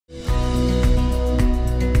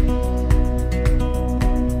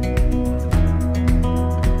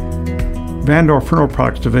Vandor Funeral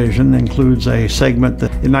Products division includes a segment that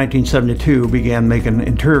in 1972 began making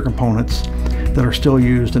interior components that are still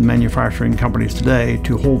used in manufacturing companies today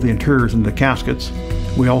to hold the interiors into the caskets.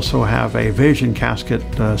 We also have a Vision casket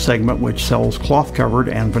segment which sells cloth-covered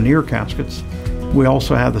and veneer caskets. We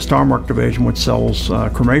also have the Starmark division which sells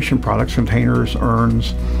cremation products, containers,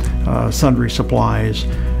 urns, sundry supplies,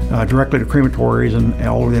 directly to crematories in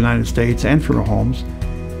all over the United States and funeral homes.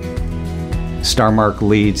 Starmark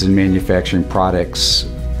leads in manufacturing products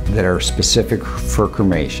that are specific for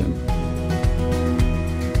cremation.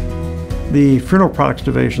 The Funeral Products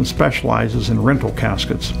division specializes in rental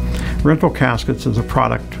caskets. Rental caskets is a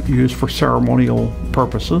product used for ceremonial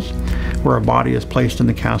purposes, where a body is placed in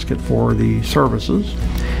the casket for the services.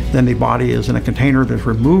 Then the body is in a container that's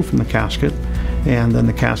removed from the casket, and then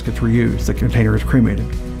the casket's reused. The container is cremated.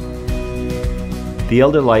 The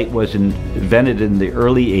Elder Light was invented in the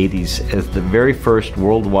early 80s as the very first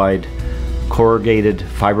worldwide corrugated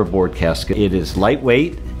fiberboard casket. It is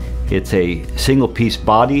lightweight, it's a single piece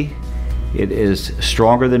body, it is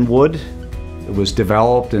stronger than wood. It was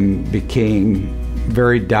developed and became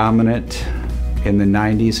very dominant in the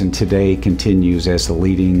 90s and today continues as the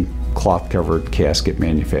leading cloth-covered casket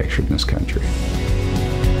manufacturer in this country.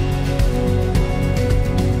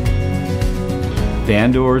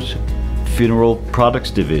 Vandor's Funeral Products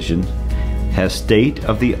division has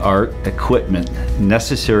state-of-the-art equipment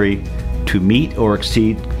necessary to meet or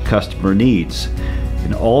exceed customer needs.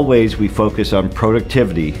 In all ways, we focus on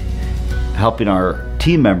productivity, helping our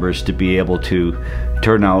team members to be able to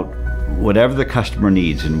turn out whatever the customer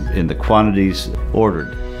needs in the quantities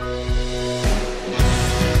ordered.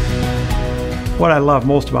 What I love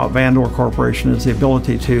most about Vandor Corporation is the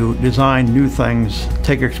ability to design new things,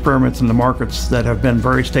 take experiments in the markets that have been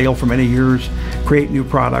very stale for many years, create new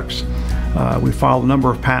products. We filed a number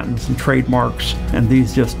of patents and trademarks, and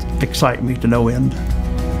these just excite me to no end.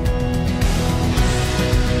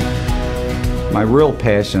 My real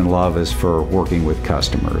passion and love is for working with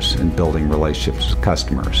customers and building relationships with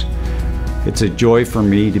customers. It's a joy for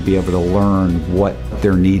me to be able to learn what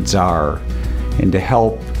their needs are and to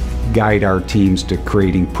help guide our teams to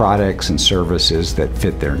creating products and services that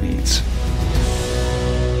fit their needs.